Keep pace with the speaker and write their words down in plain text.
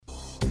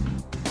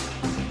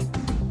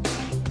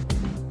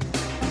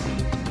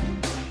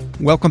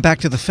Welcome back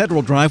to the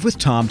Federal Drive with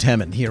Tom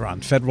Temin here on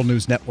Federal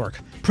News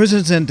Network.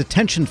 Prisons and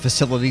detention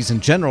facilities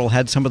in general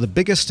had some of the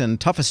biggest and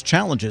toughest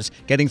challenges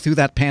getting through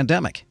that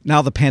pandemic.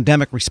 Now the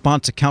Pandemic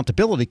Response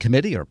Accountability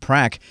Committee, or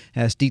PRAC,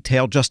 has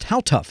detailed just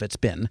how tough it's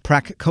been.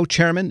 PRAC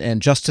co-chairman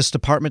and Justice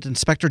Department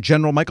Inspector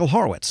General Michael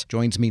Horowitz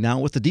joins me now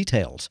with the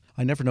details.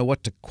 I never know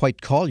what to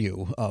quite call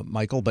you,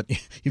 Michael, but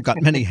you've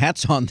got many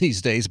hats on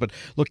these days. But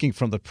looking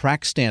from the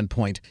PRAC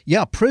standpoint,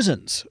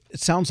 prisons. It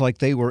sounds like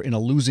they were in a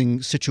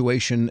losing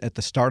situation at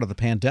the start of the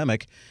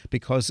pandemic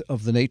because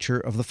of the nature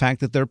of the fact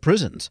that they're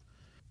prisons.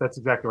 That's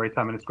exactly right,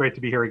 Tom. And it's great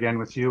to be here again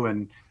with you.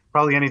 And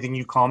probably anything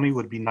you call me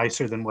would be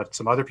nicer than what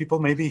some other people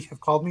maybe have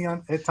called me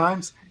on at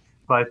times.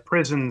 But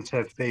prisons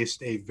have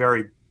faced a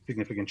very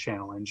significant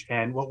challenge.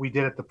 And what we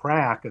did at the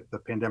PRAC, at the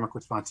Pandemic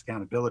Response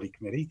Accountability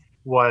Committee,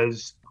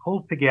 was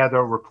pull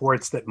together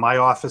reports that my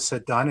office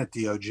had done at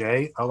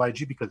DOJ,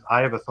 OIG, because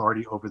I have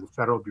authority over the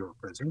Federal Bureau of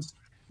Prisons,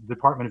 the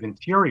Department of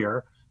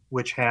Interior,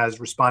 which has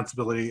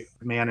responsibility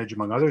to manage,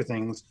 among other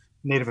things,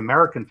 Native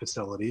American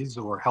facilities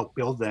or help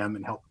build them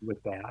and help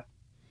with that.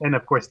 And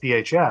of course,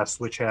 DHS,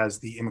 which has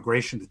the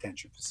immigration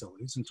detention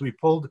facilities. And so we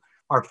pulled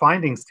our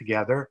findings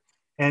together.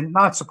 And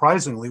not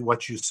surprisingly,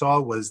 what you saw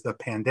was the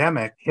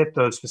pandemic hit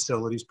those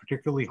facilities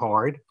particularly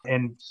hard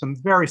and some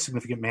very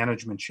significant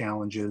management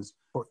challenges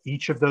for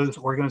each of those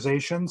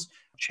organizations.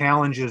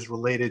 Challenges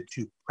related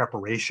to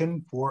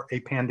preparation for a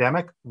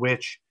pandemic,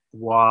 which,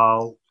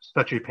 while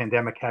such a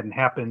pandemic hadn't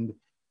happened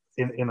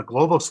in a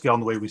global scale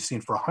in the way we've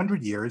seen for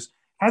 100 years,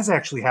 has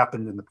actually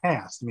happened in the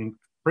past. I mean,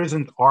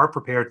 prisons are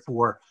prepared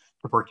for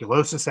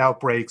tuberculosis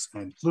outbreaks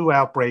and flu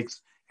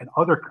outbreaks and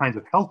other kinds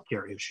of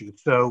healthcare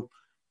issues. So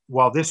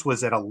while this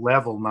was at a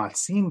level not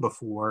seen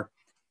before,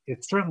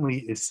 it certainly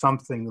is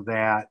something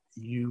that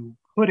you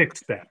could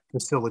expect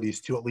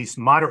facilities to at least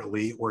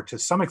moderately or to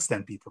some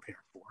extent be prepared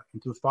for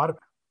and to have thought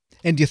about.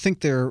 And do you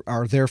think there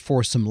are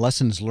therefore some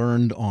lessons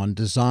learned on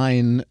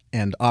design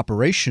and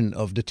operation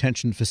of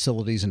detention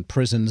facilities and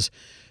prisons,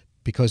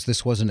 because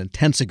this was an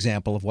intense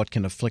example of what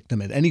can afflict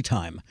them at any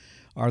time?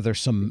 Are there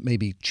some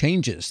maybe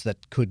changes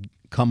that could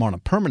come on a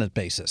permanent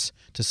basis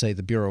to, say,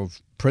 the Bureau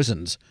of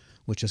Prisons,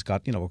 which has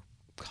got,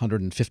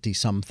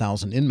 150-some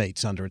thousand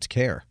inmates under its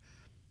care?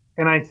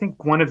 And I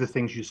think one of the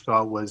things you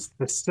saw was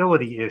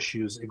facility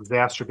issues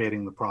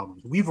exacerbating the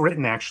problems. We've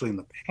written actually in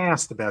the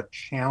past about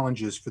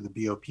challenges for the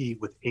BOP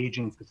with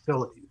aging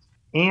facilities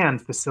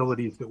and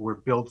facilities that were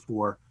built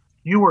for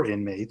fewer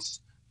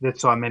inmates that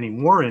saw many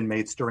more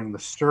inmates during the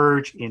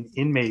surge in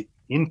inmate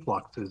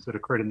influxes that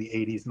occurred in the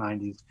 80s,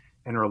 90s,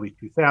 and early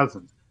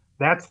 2000s.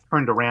 That's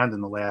turned around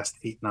in the last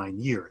 8-9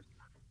 years,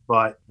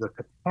 but the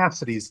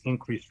capacities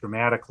increased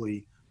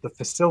dramatically. The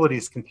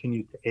facilities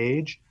continued to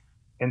age.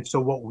 And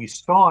so what we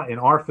saw in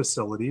our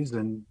facilities,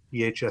 and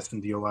DHS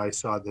and DOI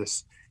saw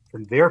this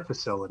in their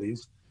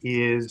facilities,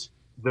 is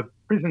the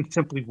prisons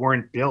simply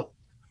weren't built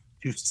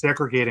to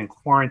segregate and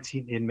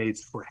quarantine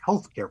inmates for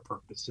healthcare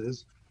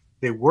purposes.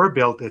 They were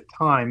built at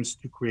times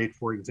to create,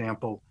 for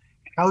example,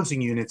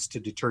 housing units to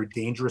deter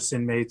dangerous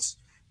inmates,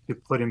 to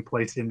put in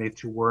place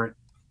inmates who weren't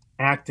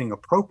acting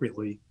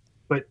appropriately.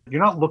 But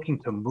you're not looking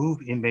to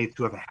move inmates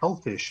who have a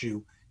health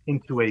issue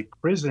into a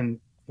prison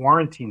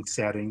quarantine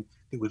setting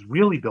that was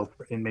really built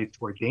for inmates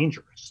who are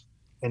dangerous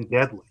and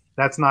deadly.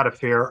 That's not a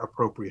fair,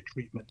 appropriate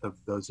treatment of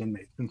those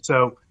inmates. And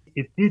so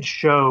it did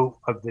show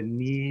of the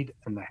need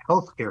in the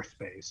healthcare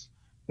space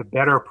to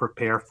better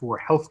prepare for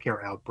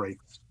healthcare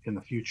outbreaks in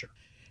the future.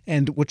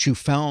 And what you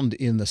found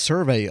in the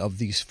survey of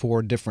these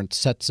 4 different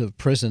sets of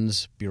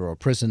prisons, Bureau of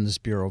Prisons,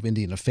 Bureau of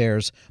Indian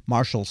Affairs,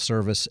 Marshal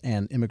Service,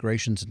 and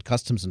Immigrations and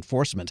Customs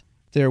Enforcement,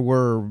 there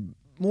were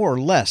more or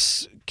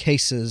less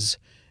cases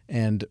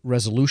and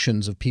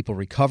resolutions of people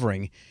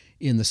recovering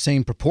in the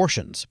same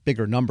proportions,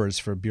 bigger numbers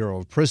for Bureau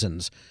of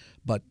Prisons,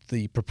 but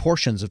the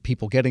proportions of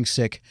people getting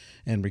sick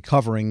and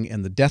recovering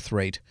and the death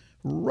rate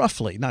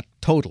roughly, not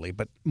totally,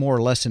 but more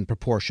or less in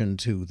proportion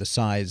to the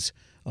size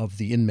of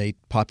the inmate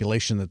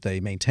population that they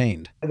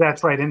maintained.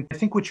 That's right. And I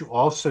think what you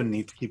also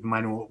need to keep in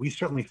mind, and what we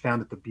certainly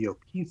found at the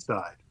BOP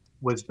side,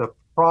 was the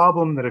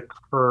problem that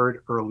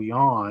occurred early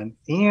on,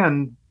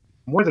 and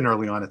more than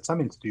early on at some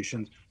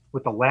institutions,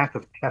 with the lack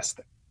of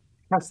testing.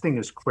 Testing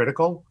is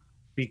critical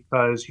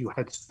because you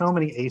had so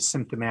many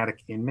asymptomatic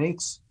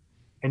inmates,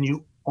 and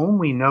you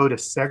only know to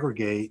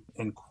segregate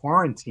and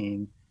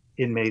quarantine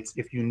inmates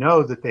if you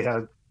know that they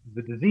have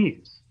the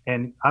disease.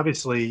 And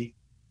obviously,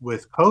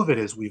 with COVID,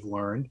 as we've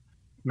learned,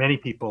 many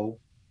people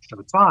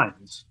showed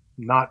signs,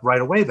 not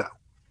right away though.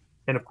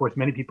 And of course,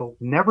 many people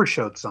never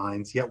showed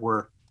signs, yet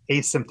were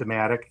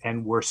asymptomatic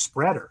and were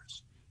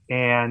spreaders.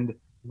 And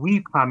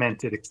we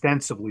commented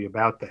extensively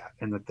about that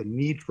and that the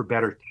need for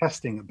better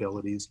testing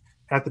abilities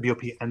at the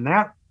BOP, and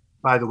that,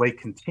 by the way,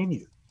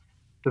 continued.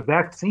 The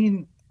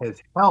vaccine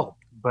has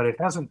helped, but it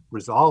hasn't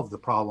resolved the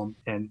problem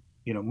and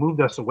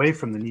moved us away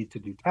from the need to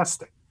do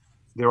testing.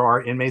 There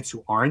are inmates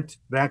who aren't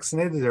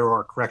vaccinated. There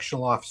are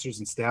correctional officers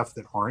and staff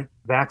that aren't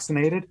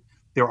vaccinated.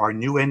 There are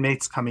new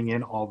inmates coming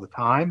in all the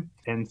time.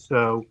 And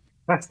so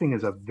testing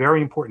is a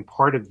very important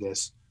part of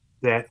this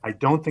that I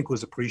don't think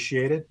was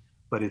appreciated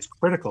but is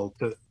critical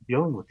to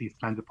dealing with these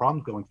kinds of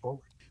problems going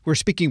forward. We're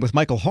speaking with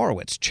Michael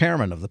Horowitz,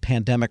 chairman of the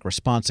Pandemic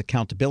Response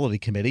Accountability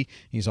Committee.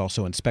 He's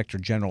also Inspector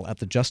General at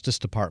the Justice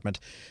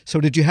Department.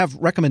 So did you have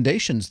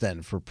recommendations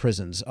then for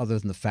prisons, other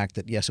than the fact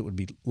that, yes, it would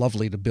be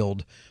lovely to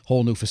build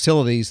whole new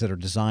facilities that are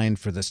designed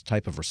for this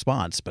type of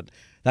response, but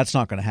that's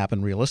not going to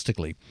happen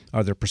realistically.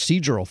 Are there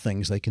procedural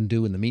things they can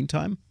do in the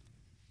meantime?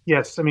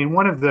 Yes. I mean,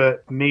 one of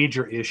the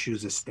major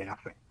issues is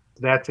staffing.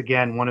 That's,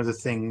 again, one of the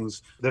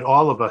things that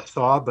all of us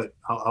saw, but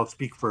I'll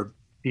speak for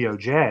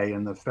DOJ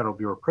and the Federal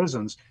Bureau of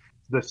Prisons.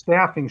 The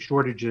staffing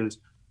shortages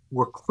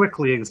were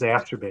quickly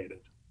exacerbated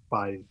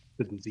by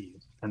the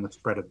disease and the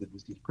spread of the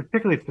disease,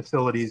 particularly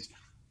facilities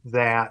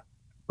that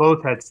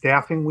both had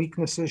staffing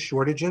weaknesses,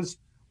 shortages,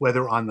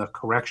 whether on the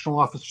correctional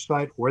officer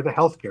side or the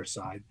healthcare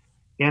side,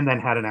 and then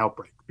had an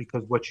outbreak.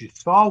 Because what you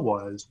saw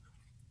was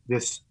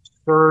this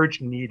surge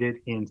needed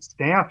in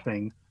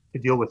staffing to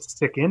deal with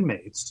sick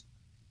inmates,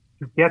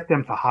 to get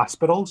them to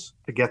hospitals,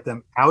 to get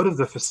them out of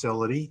the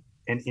facility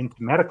and into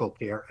medical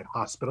care at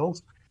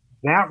hospitals.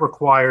 That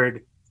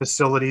required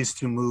facilities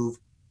to move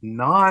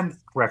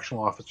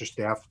non-correctional officer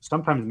staff,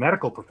 sometimes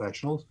medical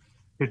professionals,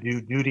 to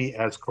do duty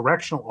as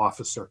correctional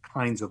officer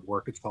kinds of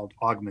work. It's called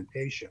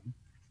augmentation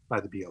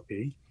by the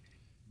BOP.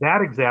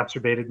 That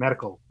exacerbated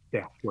medical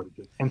staff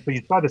shortages. And so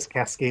you saw this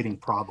cascading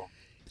problem.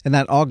 And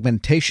that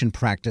augmentation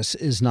practice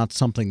is not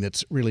something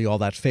that's really all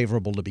that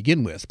favorable to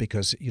begin with,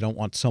 because you don't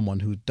want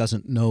someone who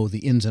doesn't know the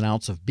ins and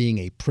outs of being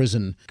a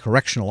prison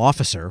correctional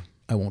officer,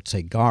 I won't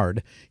say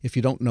guard. If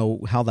you don't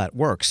know how that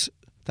works,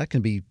 that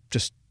can be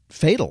just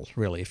fatal,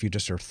 really, if you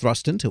just are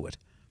thrust into it.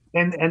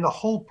 And the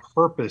whole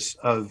purpose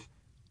of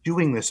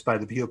doing this by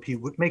the BOP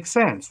would make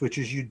sense, which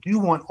is you do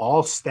want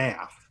all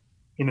staff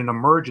in an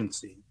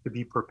emergency to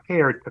be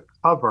prepared to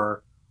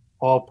cover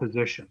all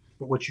positions.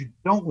 But what you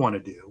don't want to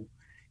do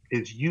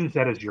is use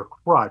that as your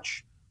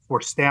crutch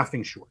for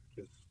staffing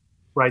shortages,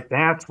 right?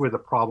 That's where the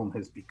problem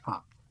has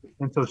become.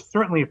 And so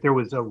certainly if there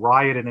was a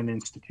riot in an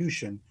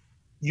institution,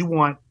 you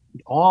want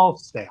all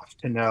staff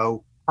to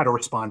know how to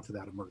respond to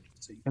that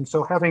emergency. And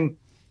so having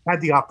had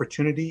the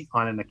opportunity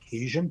on an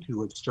occasion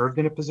to have served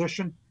in a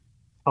position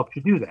helps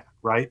you do that,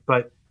 right?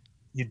 But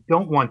you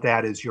don't want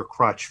that as your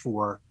crutch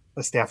for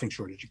a staffing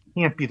shortage. It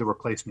can't be the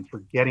replacement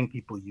for getting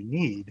people you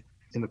need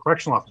in the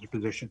correctional officer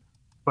position,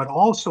 but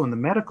also in the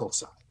medical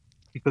side,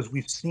 because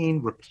we've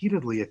seen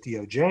repeatedly at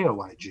DOJ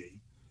OIG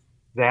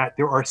that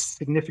there are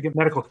significant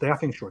medical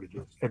staffing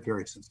shortages at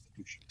various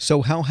institutions.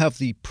 So how have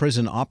the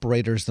prison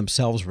operators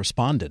themselves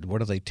responded?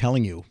 What are they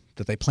telling you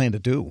that they plan to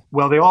do?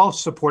 Well, they all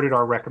supported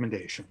our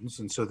recommendations,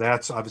 and so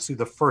that's obviously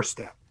the first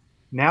step.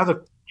 Now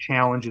the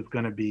challenge is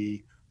going to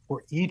be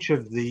for each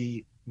of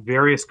the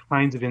various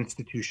kinds of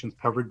institutions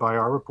covered by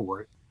our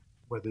report,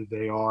 whether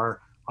they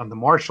are on the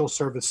Marshal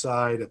Service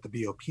side, at the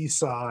BOP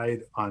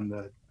side, on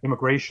the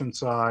immigration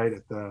side,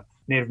 at the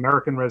Native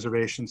American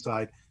reservation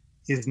side,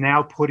 is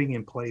now putting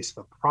in place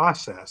the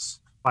process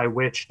by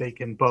which they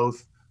can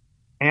both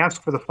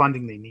ask for the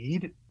funding they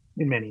need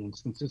in many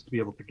instances to be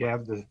able to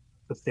have the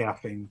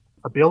staffing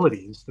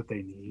abilities that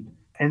they need,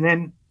 and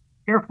then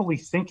carefully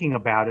thinking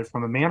about it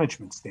from a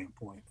management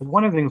standpoint. And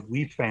one of the things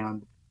we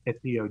found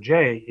at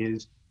DOJ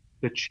is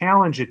the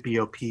challenge at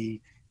BOP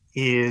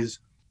is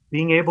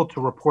being able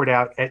to report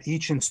out at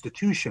each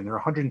institution. There are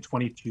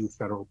 122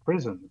 federal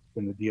prisons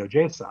in the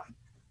DOJ side,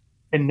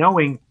 and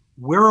knowing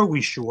where are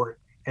we short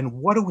and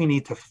what do we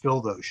need to fill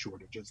those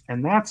shortages.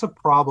 And that's a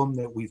problem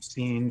that we've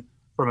seen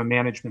from a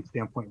management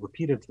standpoint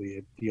repeatedly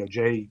at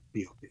DOJ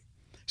BOP.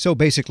 So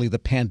basically the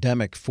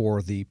pandemic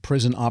for the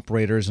prison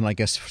operators, and I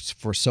guess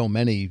for so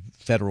many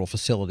federal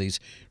facilities,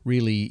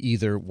 really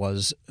either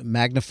was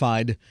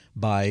magnified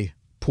by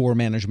poor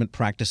management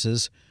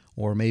practices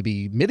or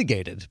maybe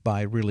mitigated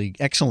by really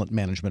excellent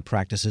management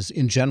practices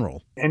in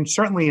general. And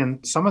certainly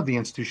in some of the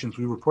institutions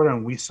we reported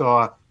on, we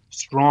saw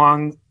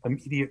strong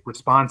immediate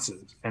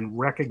responses and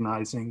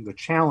recognizing the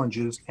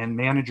challenges and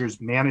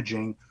managers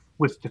managing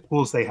with the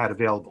tools they had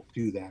available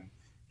to them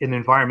in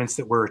environments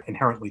that were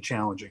inherently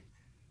challenging.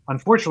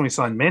 Unfortunately, we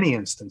saw in many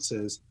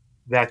instances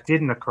that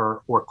didn't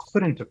occur or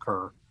couldn't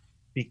occur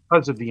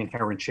because of the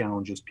inherent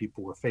challenges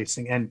people were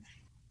facing. And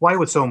why it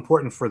was so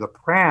important for the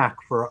PRAC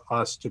for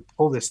us to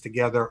pull this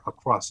together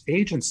across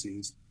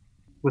agencies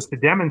was to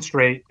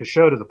demonstrate, to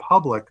show to the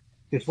public,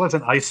 this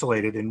wasn't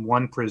isolated in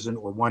one prison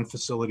or one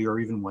facility or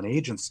even one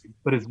agency,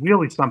 but is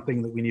really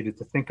something that we needed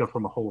to think of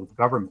from a whole of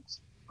government's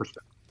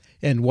perspective.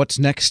 And what's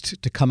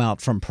next to come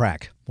out from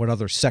PRAC? What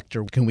other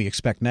sector can we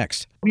expect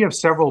next? We have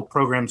several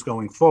programs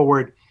going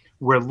forward.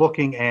 We're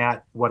looking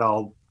at what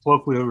I'll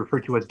colloquially refer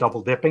to as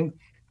double dipping,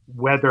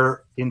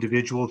 whether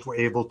individuals were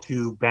able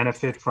to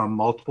benefit from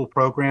multiple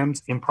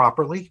programs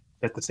improperly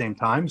at the same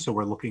time. So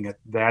we're looking at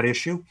that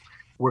issue.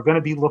 We're going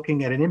to be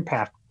looking at an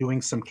impact,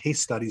 doing some case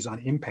studies on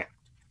impact.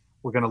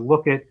 We're going to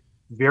look at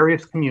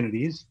various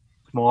communities,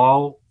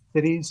 small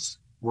cities,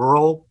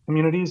 rural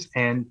communities,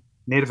 and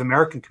Native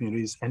American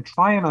communities, and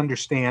try and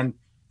understand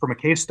from a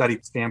case study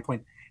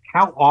standpoint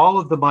how all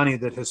of the money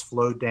that has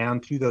flowed down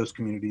to those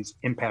communities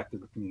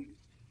impacted the communities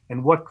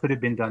and what could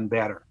have been done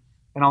better.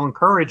 And I'll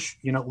encourage,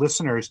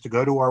 listeners to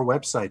go to our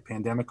website,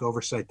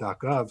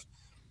 pandemicoversight.gov.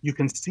 You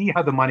can see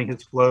how the money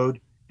has flowed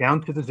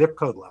down to the zip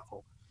code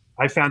level.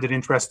 I found it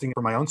interesting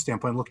from my own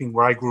standpoint, looking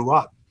where I grew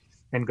up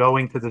and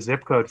going to the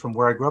zip code from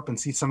where I grew up and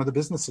see some of the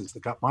businesses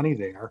that got money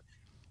there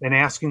and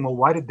asking, well,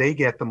 why did they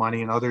get the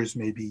money and others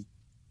maybe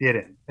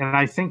didn't? And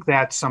I think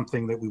that's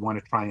something that we want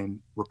to try and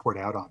report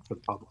out on for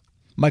the public.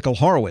 Michael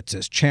Horowitz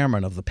is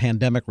chairman of the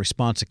Pandemic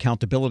Response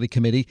Accountability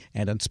Committee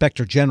and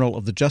Inspector General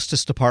of the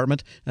Justice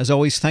Department. As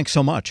always, thanks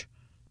so much.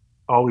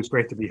 Always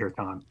great to be here,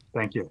 Tom.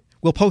 Thank you.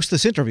 We'll post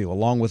this interview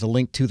along with a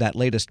link to that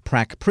latest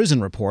PRAC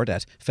prison report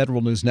at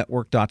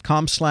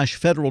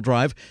federalnewsnetwork.com/Federal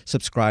Drive.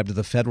 Subscribe to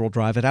the Federal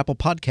Drive at Apple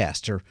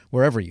Podcasts or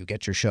wherever you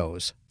get your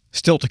shows.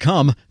 Still to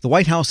come, the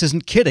White House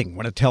isn't kidding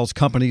when it tells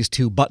companies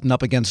to button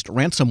up against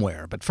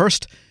ransomware. But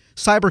first,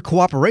 cyber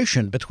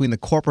cooperation between the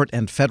corporate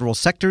and federal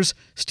sectors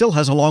still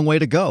has a long way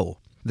to go.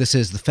 This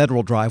is the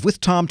Federal Drive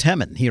with Tom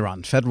Temin here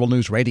on Federal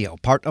News Radio,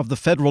 part of the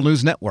Federal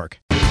News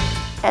Network.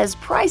 As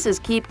prices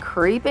keep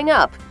creeping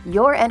up,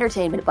 your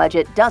entertainment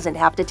budget doesn't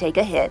have to take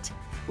a hit.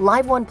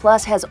 Live One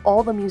Plus has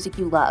all the music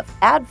you love,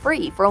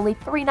 ad-free for only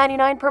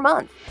 $3.99 per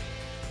month.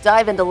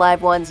 Dive into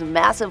Live One's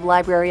massive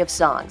library of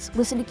songs,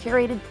 listen to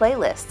curated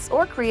playlists,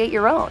 or create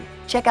your own.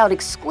 Check out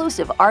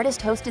exclusive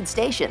artist-hosted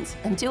stations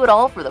and do it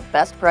all for the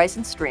best price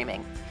in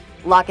streaming.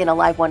 Lock in a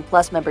Live One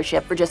Plus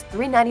membership for just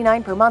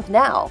 $3.99 per month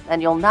now,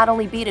 and you'll not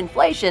only beat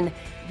inflation,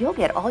 you'll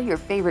get all your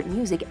favorite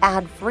music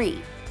ad-free.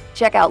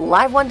 Check out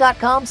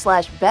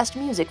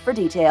liveone.com/bestmusic for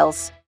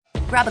details.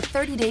 Grab a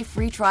 30-day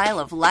free trial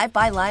of Live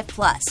by Live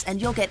Plus, and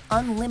you'll get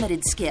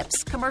unlimited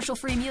skips,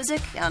 commercial-free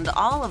music, and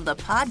all of the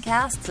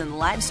podcasts and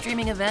live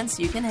streaming events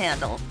you can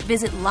handle.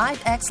 Visit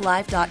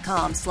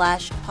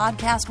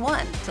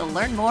livexlive.com/podcast1 to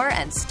learn more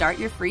and start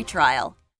your free trial.